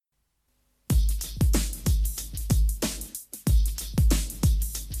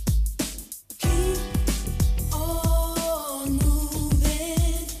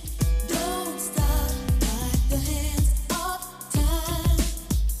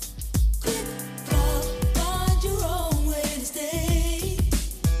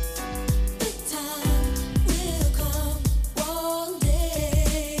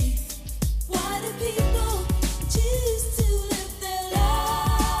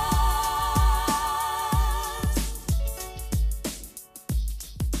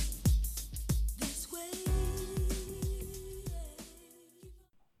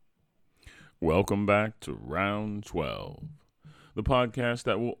Welcome back to Round 12, the podcast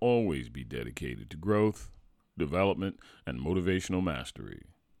that will always be dedicated to growth, development, and motivational mastery.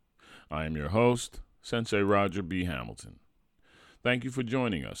 I am your host, Sensei Roger B. Hamilton. Thank you for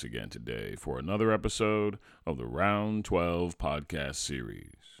joining us again today for another episode of the Round 12 podcast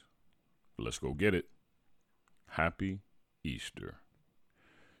series. Let's go get it. Happy Easter.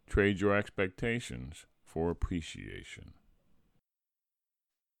 Trade your expectations for appreciation.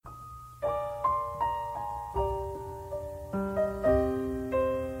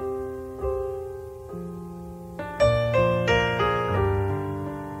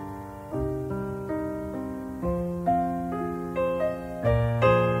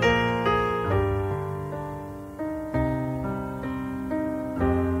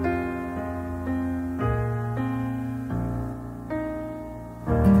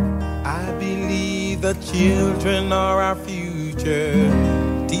 The children are our future.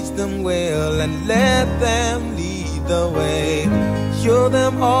 Teach them well and let them lead the way. Show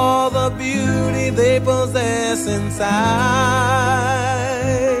them all the beauty they possess inside.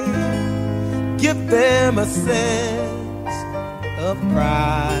 Give them a sense of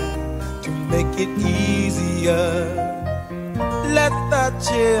pride to make it easier. Let the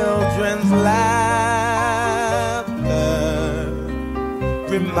children's laughter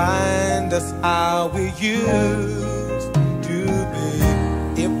remind us how we used to be.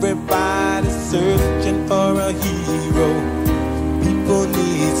 Everybody's searching for a hero. People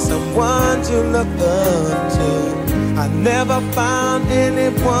need someone to look up to. I never found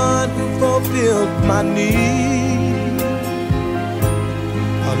anyone who fulfilled my need.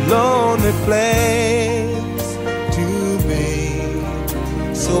 A lonely place to be.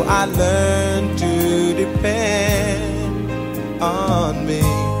 So I learned to depend on me.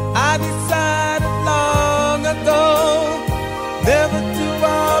 I decided long ago never to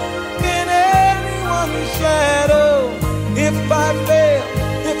walk in anyone's shadow. If I fail,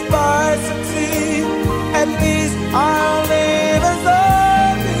 if I succeed, at least I'll live as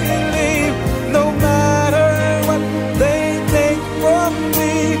I believe. No matter what they take from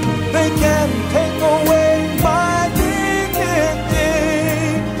me, they can take away my dignity.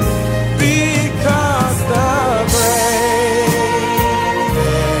 Because the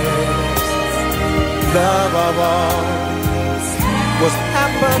love of all was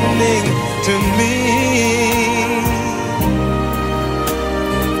happening to me.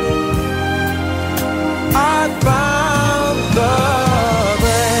 I found the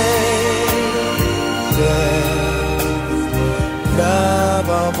greatest love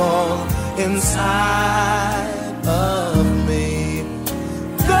of all inside of me.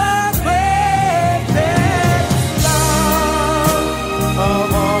 The greatest love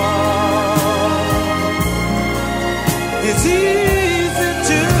of all. It's easy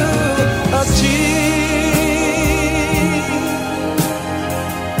to achieve.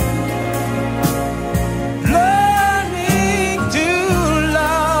 Learning to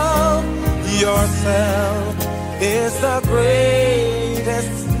love yourself is the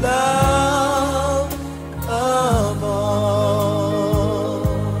greatest love of all.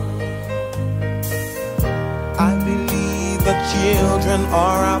 I believe the children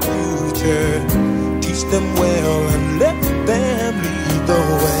are our future. Teach them well and let them lead the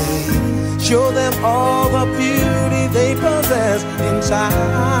way. Show them all the beauty they possess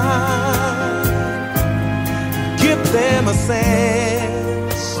inside. Give them a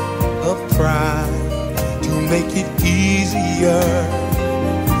sense of pride to make it easier.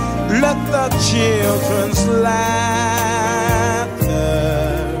 Let the children's laughter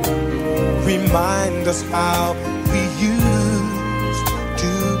remind us how we used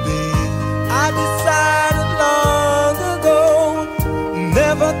to be. I decided long ago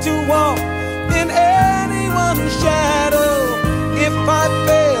never to walk in anyone's shadow. If I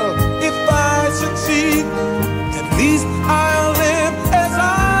fail, if I succeed, at least I'll live as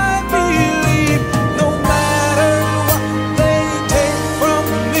I believe. No matter what they take from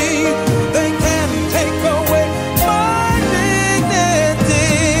me, they can take away my dignity.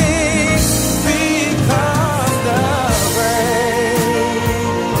 Because the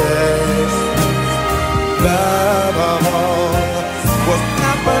greatest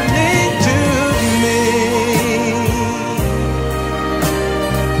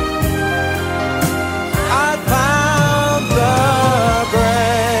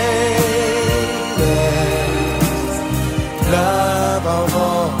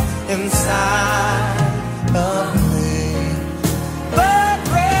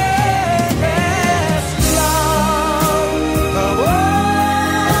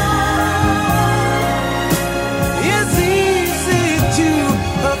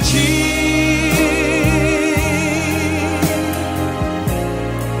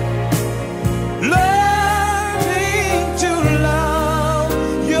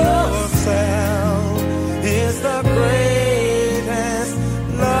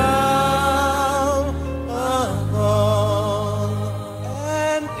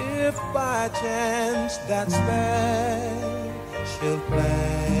if by chance that special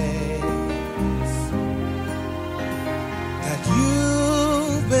place that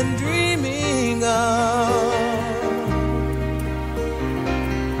you've been dreaming of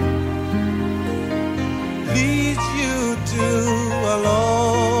leads you to a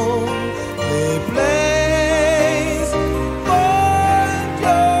lonely place, find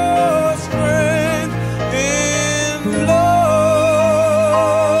your strength in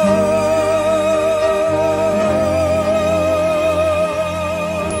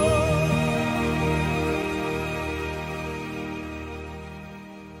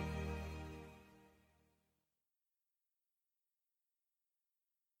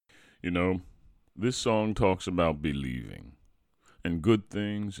You know, this song talks about believing in good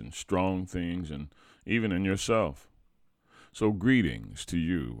things and strong things and even in yourself. So greetings to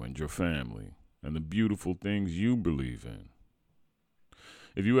you and your family and the beautiful things you believe in.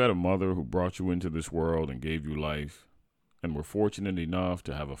 If you had a mother who brought you into this world and gave you life and were fortunate enough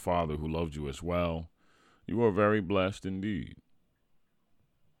to have a father who loved you as well, you are very blessed indeed.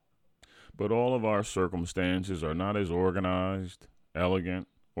 But all of our circumstances are not as organized, elegant,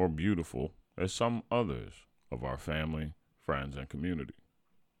 or beautiful as some others of our family, friends, and community.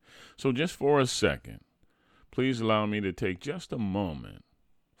 So just for a second, please allow me to take just a moment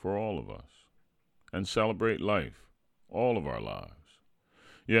for all of us and celebrate life, all of our lives.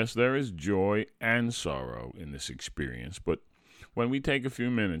 Yes, there is joy and sorrow in this experience, but when we take a few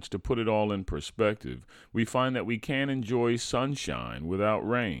minutes to put it all in perspective, we find that we can enjoy sunshine without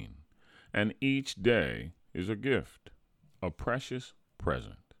rain, and each day is a gift, a precious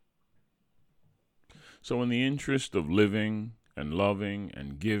present. So in the interest of living and loving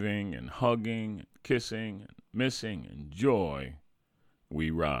and giving and hugging and kissing and missing and joy,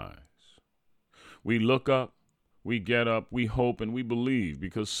 we rise. We look up, we get up, we hope, and we believe,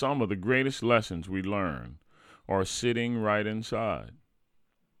 because some of the greatest lessons we learn are sitting right inside.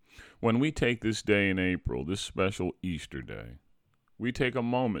 When we take this day in April, this special Easter day, we take a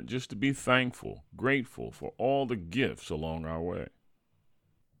moment just to be thankful, grateful for all the gifts along our way.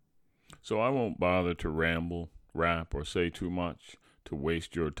 So I won't bother to ramble, rap, or say too much to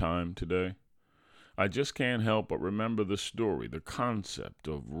waste your time today. I just can't help but remember the story, the concept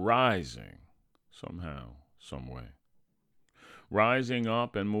of rising somehow, some way. Rising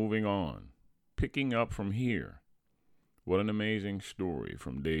up and moving on, picking up from here. What an amazing story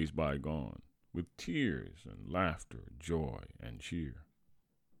from days bygone, with tears and laughter, joy and cheer.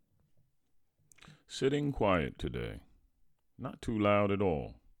 Sitting quiet today, not too loud at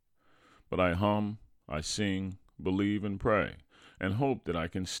all. But I hum, I sing, believe and pray, and hope that I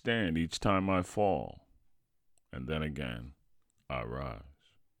can stand each time I fall. And then again, I rise.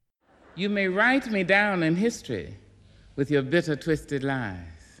 You may write me down in history with your bitter, twisted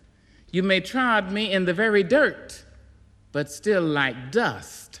lies. You may trod me in the very dirt, but still like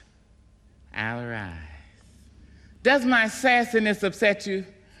dust, I'll rise. Does my sassiness upset you?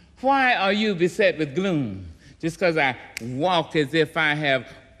 Why are you beset with gloom? Just because I walk as if I have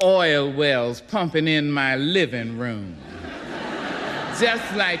oil wells pumping in my living room.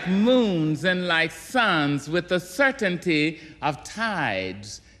 Just like moons and like suns with the certainty of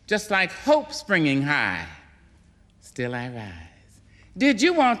tides, just like hope springing high, still I rise. Did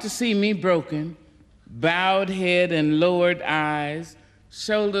you want to see me broken, bowed head and lowered eyes,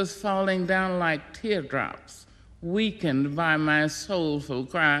 shoulders falling down like teardrops, weakened by my soulful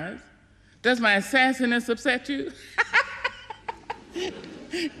cries? Does my sassiness upset you?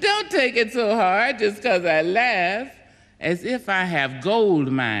 Don't take it so hard just because I laugh, as if I have gold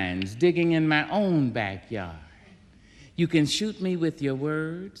mines digging in my own backyard. You can shoot me with your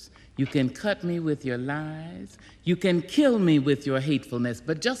words, you can cut me with your lies, you can kill me with your hatefulness,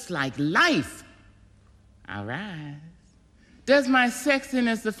 but just like life, I rise. Does my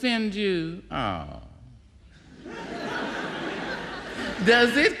sexiness offend you? Oh.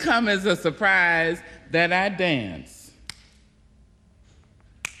 Does it come as a surprise that I dance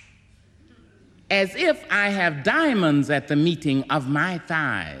as if I have diamonds at the meeting of my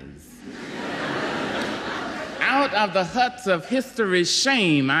thighs? Out of the huts of history's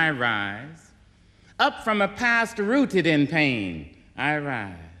shame I rise. Up from a past rooted in pain I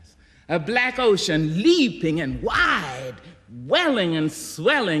rise. A black ocean leaping and wide, welling and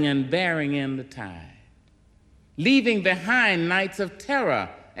swelling and bearing in the tide. Leaving behind nights of terror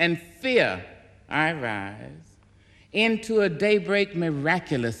and fear I rise. Into a daybreak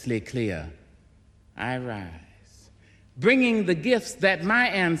miraculously clear I rise, bringing the gifts that my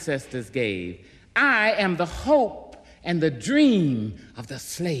ancestors gave. I am the hope and the dream of the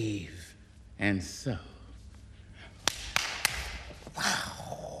slave. And so,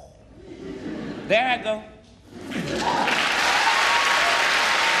 wow. There I go.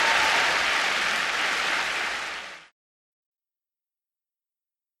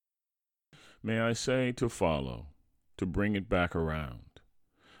 May I say to follow, to bring it back around.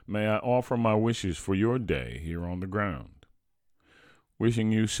 May I offer my wishes for your day here on the ground.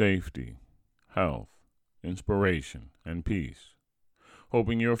 Wishing you safety, health, inspiration, and peace.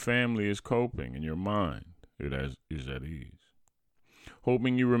 Hoping your family is coping and your mind is at ease.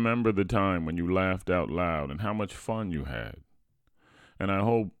 Hoping you remember the time when you laughed out loud and how much fun you had. And I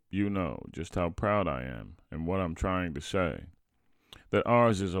hope you know just how proud I am and what I'm trying to say. That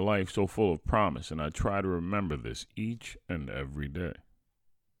ours is a life so full of promise, and I try to remember this each and every day.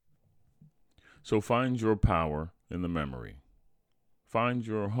 So find your power in the memory. Find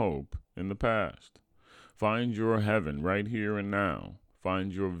your hope in the past. Find your heaven right here and now.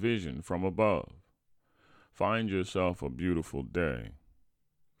 Find your vision from above. Find yourself a beautiful day.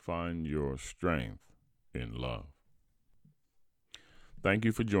 Find your strength in love. Thank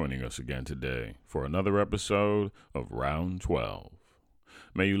you for joining us again today for another episode of Round 12.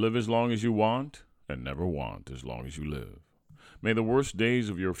 May you live as long as you want and never want as long as you live. May the worst days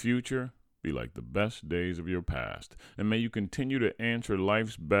of your future be like the best days of your past, and may you continue to answer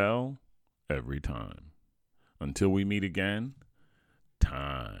life's bell every time. Until we meet again,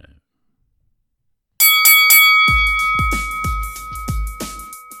 time.